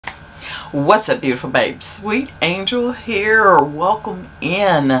What's up, beautiful babes? Sweet Angel here. Welcome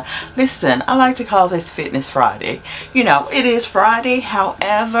in. Listen, I like to call this Fitness Friday. You know, it is Friday.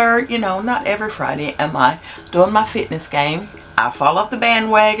 However, you know, not every Friday am I doing my fitness game. I fall off the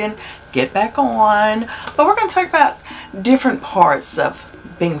bandwagon, get back on. But we're going to talk about different parts of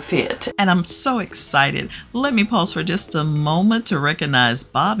being fit. And I'm so excited. Let me pause for just a moment to recognize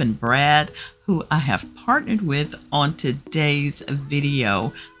Bob and Brad, who I have partnered with on today's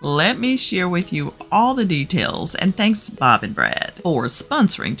video. Let me share with you all the details, and thanks Bob and Brad for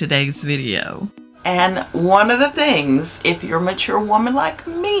sponsoring today's video. And one of the things, if you're a mature woman like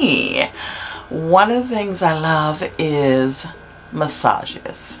me, one of the things I love is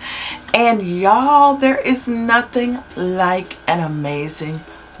massages. And y'all, there is nothing like an amazing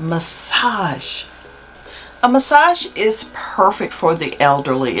massage. A massage is perfect for the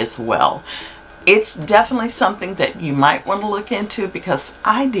elderly as well. It's definitely something that you might want to look into, because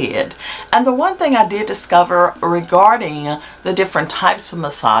I did. And the one thing I did discover regarding the different types of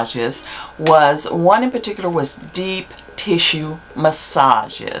massages was one in particular was deep tissue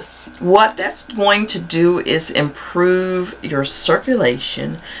massages. What that's going to do is improve your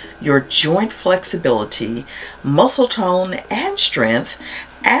circulation, your joint flexibility, muscle tone and strength,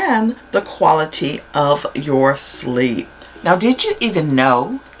 and the quality of your sleep. Now, did you even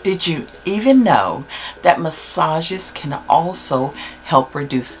know that massages can also help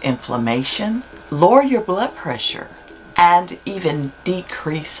reduce inflammation, lower your blood pressure, and even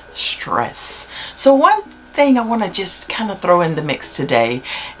decrease stress? So one thing I want to just kind of throw in the mix today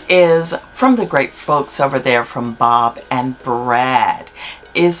is from the great folks over there from Bob and Brad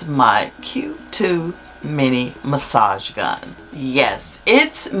is my Q2 mini massage gun. Yes,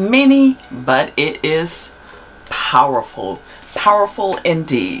 it's mini, but it is powerful. Powerful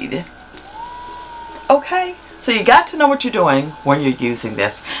indeed. Okay, so you got to know what you're doing when you're using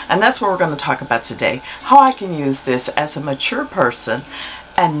this, and that's what we're going to talk about today. How I can use this as a mature person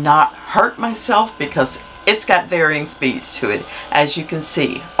and not hurt myself, because it's got varying speeds to it, as you can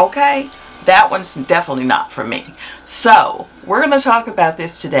see. Okay, that one's definitely not for me. So we're going to talk about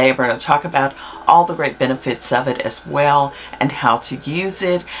this today. We're going to talk about all the great benefits of it as well, and how to use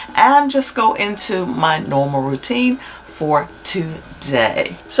it, and just go into my normal routine for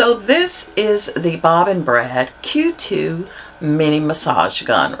today. So this is the Bob and Brad Q2 mini massage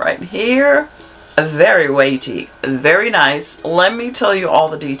gun right here. Very weighty, very nice. Let me tell you all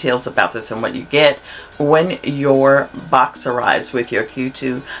the details about this and what you get when your box arrives with your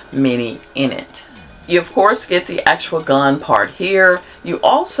Q2 mini in it. You of course get the actual gun part here. You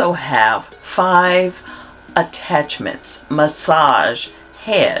also have 5 attachments, massage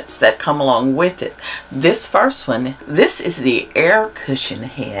heads that come along with it. This first one, this is the air cushion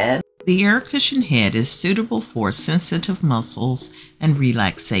head. The air cushion head is suitable for sensitive muscles and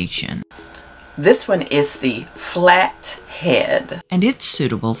relaxation. This one is the flat head, and it's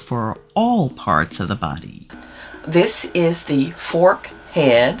suitable for all parts of the body. This is the fork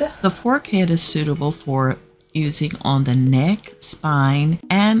head. The fork head is suitable for using on the neck, spine,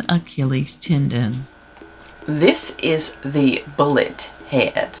 and Achilles tendon. This is the bullet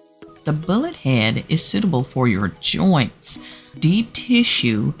head. The bullet head is suitable for your joints, deep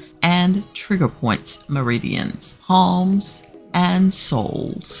tissue, and trigger points, meridians, palms, and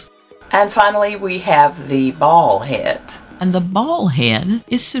soles. And finally, we have the ball head. And the ball head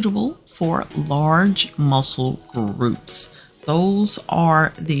is suitable for large muscle groups. Those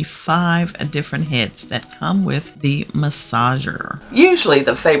are the 5 different heads that come with the massager. Usually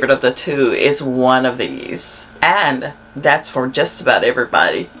the favorite of the 2 is one of these, and that's for just about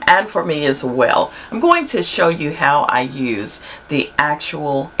everybody, and for me as well. I'm going to show you how I use the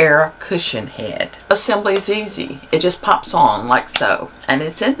actual air cushion head. Assembly is easy. It just pops on like so, and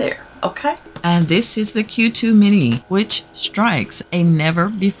it's in there. Okay, and this is the Q2 mini, which strikes a never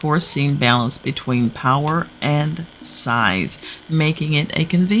before seen balance between power and size, making it a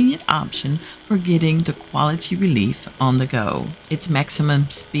convenient option for getting the quality relief on the go. Its maximum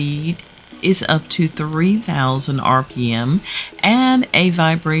speed is up to 3,000 RPM and a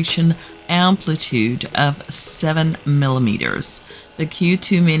vibration amplitude of 7 millimeters. The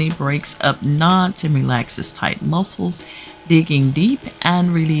Q2 mini breaks up knots and relaxes tight muscles, digging deep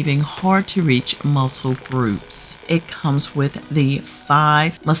and relieving hard to reach muscle groups. It comes with the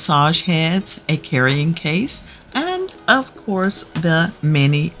 5 massage heads, a carrying case, and of course the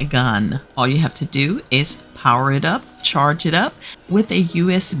mini gun. All you have to do is power it up, charge it up with a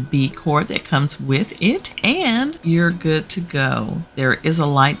USB cord that comes with it, and you're good to go. There is a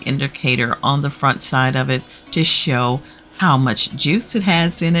light indicator on the front side of it to show how much juice it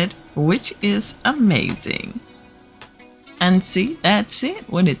has in it, which is amazing. And see, that's it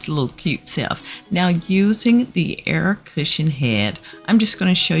with its little cute self. Now using the air cushion head, I'm just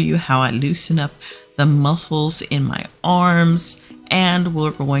going to show you how I loosen up the muscles in my arms, and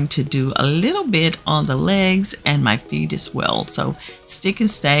we're going to do a little bit on the legs and my feet as well. So stick and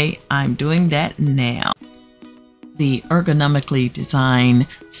stay, I'm doing that now. The ergonomically designed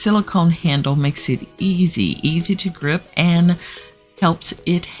silicone handle makes it easy to grip and helps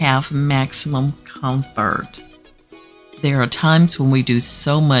it have maximum comfort. There are times when we do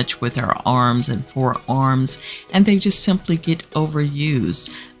so much with our arms and forearms and they just simply get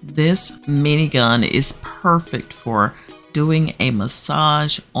overused. This minigun is perfect for doing a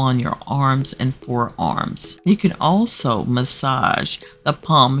massage on your arms and forearms. You can also massage the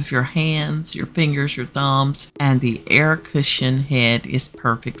palm of your hands, your fingers, your thumbs, and the air cushion head is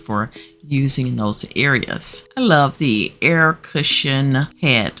perfect for using in those areas. I love the air cushion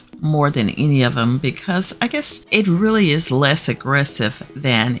head more than any of them because I guess it really is less aggressive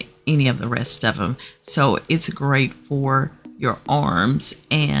than any of the rest of them. So it's great for your arms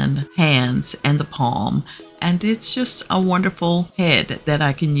and hands and the palm. And it's just a wonderful head that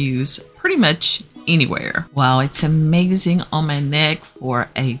I can use pretty much anywhere. Wow, it's amazing on my neck for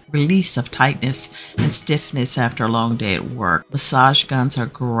a release of tightness and stiffness after a long day at work. Massage guns are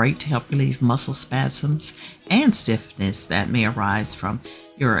great to help relieve muscle spasms and stiffness that may arise from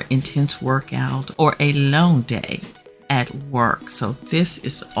your intense workout or a long day at work. So this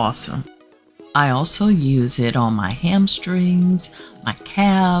is awesome. I also use it on my hamstrings, my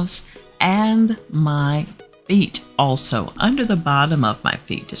calves, and my feet, also under the bottom of my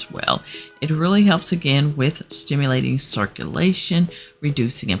feet as well. It really helps again with stimulating circulation,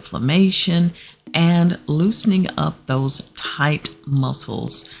 reducing inflammation, and loosening up those tight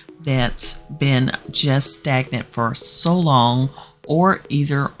muscles that's been just stagnant for so long or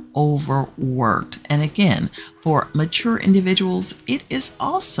either overworked. And again, for mature individuals, it is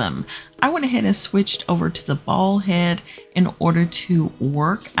awesome. I went ahead and switched over to the ball head in order to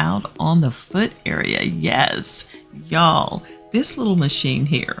work out on the foot area. Yes, y'all, this little machine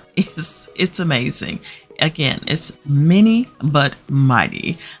here it's amazing. Again, it's mini but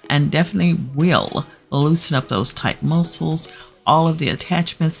mighty and definitely will loosen up those tight muscles. All of the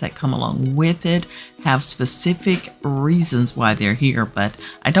attachments that come along with it have specific reasons why they're here, but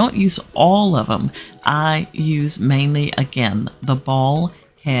I don't use all of them. I use mainly, again, the ball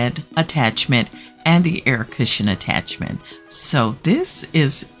head attachment and the air cushion attachment. So this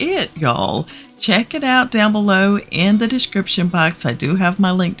is it, y'all. Check it out down below in the description box. I do have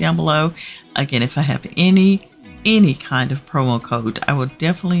my link down below. Again, if I have any kind of promo code, I will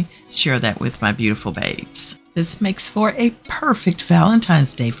definitely share that with my beautiful babes. This makes for a perfect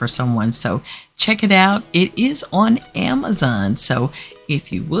Valentine's Day for someone, so check it out. It is on Amazon, so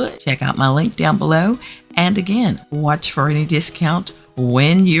if you would, check out my link down below. And again, watch for any discount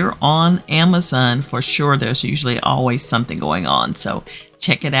when you're on Amazon. For sure, there's usually always something going on, so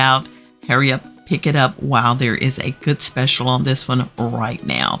check it out. Hurry up, pick it up while there is a good special on this one right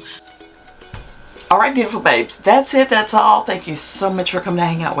now. All right, beautiful babes, that's it. That's all. Thank you so much for coming to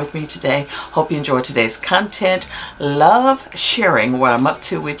hang out with me today. Hope you enjoyed today's content. Love sharing what I'm up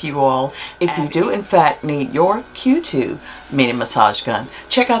to with you all. If you do, in fact, need your Q2 mini massage gun,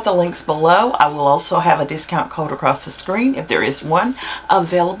 check out the links below. I will also have a discount code across the screen if there is one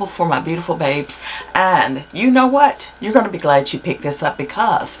available for my beautiful babes. And you know what? You're going to be glad you picked this up,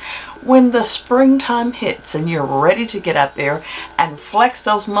 because when the springtime hits and you're ready to get out there and flex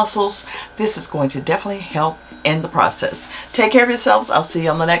those muscles, this is going to definitely help in the process. Take care of yourselves. I'll see you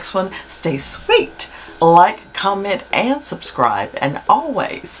on the next one. Stay sweet. Like, comment, and subscribe. And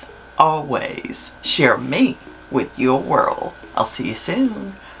always, always share me with your world. I'll see you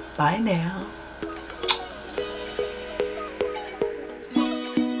soon. Bye now.